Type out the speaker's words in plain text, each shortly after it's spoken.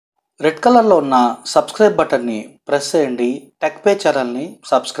Red కలర్లో ఉన్న subscribe బటన్ని ప్రెస్ చేయండి. టెక్ పే ఛానల్ని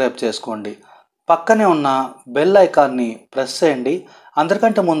సబ్స్క్రైబ్ చేసుకోండి. పక్కనే ఉన్న బెల్ ఐకాన్ని ప్రెస్ చేయండి.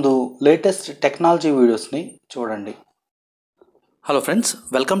 అందరికంటే ముందు లేటెస్ట్ టెక్నాలజీ వీడియోస్ని చూడండి. Hello friends,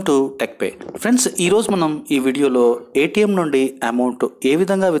 welcome to tech pay. Friends, ఈరోజు మనం ఈ వీడియోలో ఏటీఎం నుండి అమౌంట్ ఏ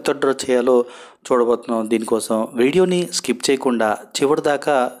విధంగా విత్డ్రా చేయాలో చూడబోతున్నాం. దీనికోసం వీడియోని స్కిప్ చేయకుండా చివరి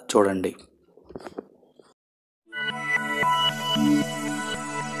దాకా చూడండి.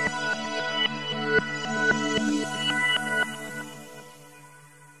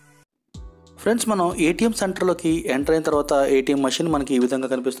 ఫ్రెండ్స్, మనం ఏటీఎం సెంటర్లోకి ఎంటర్ అయిన తర్వాత ఏటీఎం మెషిన్ మనకి ఈ విధంగా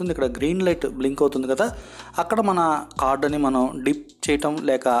కనిపిస్తుంది. ఇక్కడ గ్రీన్ లైట్ బ్లింక్ అవుతుంది కదా, అక్కడ మన కార్డుని మనం డిప్ చేయటం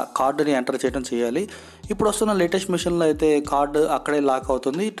లేక కార్డుని ఎంటర్ చేయడం చేయాలి. ఇప్పుడు వస్తున్న లేటెస్ట్ మెషిన్లో అయితే కార్డు అక్కడే లాక్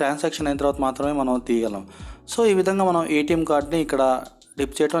అవుతుంది. ట్రాన్సాక్షన్ అయిన తర్వాత మాత్రమే మనం తీయగలం. సో ఈ విధంగా మనం ఏటీఎం కార్డుని ఇక్కడ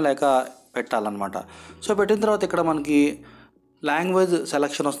డిప్ చేయటం లేక పెట్టాలన్నమాట. సో పెట్టిన తర్వాత ఇక్కడ మనకి లాంగ్వేజ్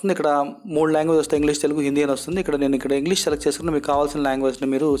సెలెక్షన్ వస్తుంది. ఇక్కడ 3 లాంగ్వేజ్ వస్తాయి, ఇంగ్లీష్, తెలుగు, హిందీ అని వస్తుంది. ఇక్కడ ఇంగ్లీష్ సెలెక్ట్ చేసుకుని మీకు కావాల్సిన లాంగ్వేజ్ని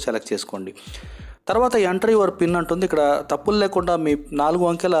మీరు సెలెక్ట్ చేసుకోండి. తర్వాత ఎంటర్ యువర్ పిన్ అంటుంది. ఇక్కడ తప్పులు లేకుండా మీ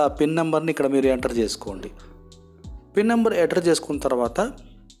 4 అంకెల పిన్ నెంబర్ని ఇక్కడ మీరు ఎంటర్ చేసుకోండి. పిన్ నెంబర్ ఎంటర్ చేసుకున్న తర్వాత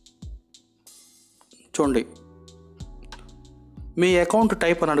చూడండి, మీ అకౌంట్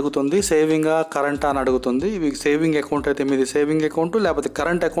టైప్ అని అడుగుతుంది. సేవింగా, కరెంట్ అని అడుగుతుంది. ఇవి సేవింగ్ అకౌంట్ అయితే మీది సేవింగ్ అకౌంట్, లేకపోతే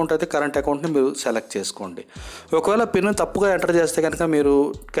కరెంట్ అకౌంట్ అయితే కరెంట్ అకౌంట్ని మీరు సెలెక్ట్ చేసుకోండి. ఒకవేళ పిన్ తప్పుగా ఎంటర్ చేస్తే కనుక మీరు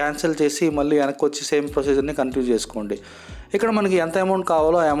క్యాన్సిల్ చేసి మళ్ళీ వెనక్కి వచ్చి సేమ్ ప్రొసీజర్ని కంటిన్యూ చేసుకోండి. ఇక్కడ మనకి ఎంత అమౌంట్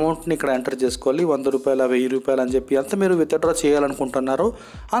కావాలో ఆ అమౌంట్ని ఇక్కడ ఎంటర్ చేసుకోవాలి. 100 రూపాయలు, 1000 రూపాయలు అని చెప్పి ఎంత మీరు విత్డ్రా చేయాలనుకుంటున్నారో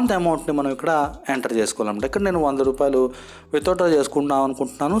అంత అమౌంట్ని మనం ఇక్కడ ఎంటర్ చేసుకోవాలన్నమాట. ఇక్కడ నేను 100 రూపాయలు విత్డ్రా చేసుకుంటున్నాను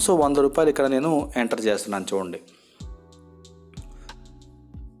అనుకుంటున్నాను. సో 100 రూపాయలు ఇక్కడ నేను ఎంటర్ చేస్తున్నాను. చూడండి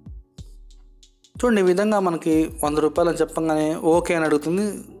ఈ విధంగా మనకి 100 రూపాయలు అని చెప్పగానే ఓకే అని అడుగుతుంది.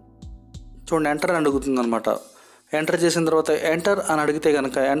 చూడండి, ఎంటర్ అని అడుగుతుంది అనమాట. ఎంటర్ చేసిన తర్వాత ఎంటర్ అని అడిగితే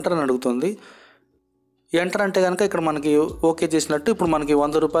కనుక ఎంటర్ అని అడుగుతుంది. ఎంటర్ అంటే కనుక ఇక్కడ మనకి ఓకే చేసినట్టు. ఇప్పుడు మనకి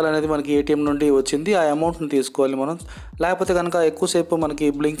 100 రూపాయలు అనేది మనకి ఏటీఎం నుండి వచ్చింది. ఆ అమౌంట్ని తీసుకోవాలి మనం. లేకపోతే కనుక ఎక్కువసేపు మనకి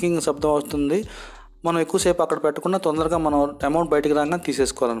బ్లింకింగ్ శబ్దం వస్తుంది. మనం ఎక్కువసేపు అక్కడ పెట్టకుండా తొందరగా మనం అమౌంట్ బయటికి రాగానే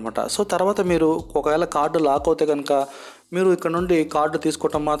తీసేసుకోవాలన్నమాట. సో తర్వాత మీరు ఒకవేళ కార్డు లాక్ అవుతే కనుక మీరు ఇక్కడ నుండి కార్డు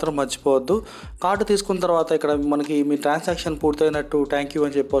తీసుకోవటం మాత్రం మర్చిపోవద్దు. కార్డు తీసుకున్న తర్వాత ఇక్కడ మనకి మీ ట్రాన్సాక్షన్ పూర్తయినట్టు థ్యాంక్ యూ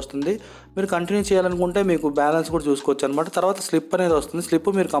అని చెప్పి వస్తుంది. మీరు కంటిన్యూ చేయాలనుకుంటే మీకు బ్యాలెన్స్ కూడా చూసుకోవచ్చు అనమాట. తర్వాత స్లిప్ అనేది వస్తుంది. స్లిప్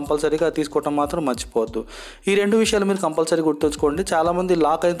మీరు కంపల్సరీగా తీసుకోవటం మాత్రం మర్చిపోవద్దు. ఈ 2 విషయాలు మీరు కంపల్సరీ గుర్తుంచుకోండి. చాలామంది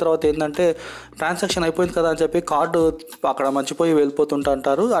లాక్ అయిన తర్వాత ఏంటంటే ట్రాన్సాక్షన్ అయిపోయింది కదా అని చెప్పి కార్డు అక్కడ మర్చిపోయి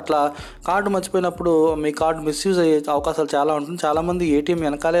వెళ్ళిపోతుంటారు. అట్లా కార్డు మర్చిపోయినప్పుడు మీ కార్డు మిస్యూజ్ అయ్యే అవకాశాలు చాలా ఉంటుంది. చాలామంది ఏటీఎం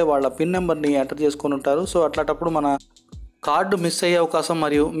వెనకాలే వాళ్ళ పిన్ నెంబర్ని ఎంటర్ చేసుకొని ఉంటారు. సో అట్లాంటప్పుడు మన కార్డు మిస్ అయ్యే అవకాశం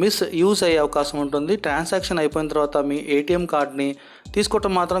మరియు యూజ్ అయ్యే అవకాశం ఉంటుంది. ట్రాన్సాక్షన్ అయిపోయిన తర్వాత మీ ఏటీఎం కార్డ్ని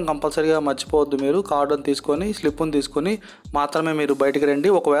తీసుకోవటం మాత్రం కంపల్సరీగా మర్చిపోవద్దు. మీరు కార్డుని తీసుకొని స్లిప్ని తీసుకొని మాత్రమే మీరు బయటికి రండి.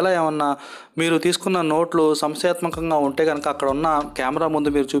 ఒకవేళ ఏమన్నా మీరు తీసుకున్న నోట్లు సంశయాత్మకంగా ఉంటే కనుక అక్కడ ఉన్న కెమెరా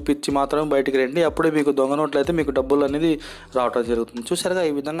ముందు మీరు చూపించి మాత్రమే బయటికి రండి. అప్పుడే మీకు దొంగ నోట్లు అయితే మీకు డబ్బులు అనేది రావడం జరుగుతుంది. చూసారుగా,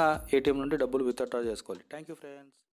 ఈ విధంగా ఏటీఎం నుండి డబ్బులు విత్డ్రా చేసుకోవాలి. Thank you friends.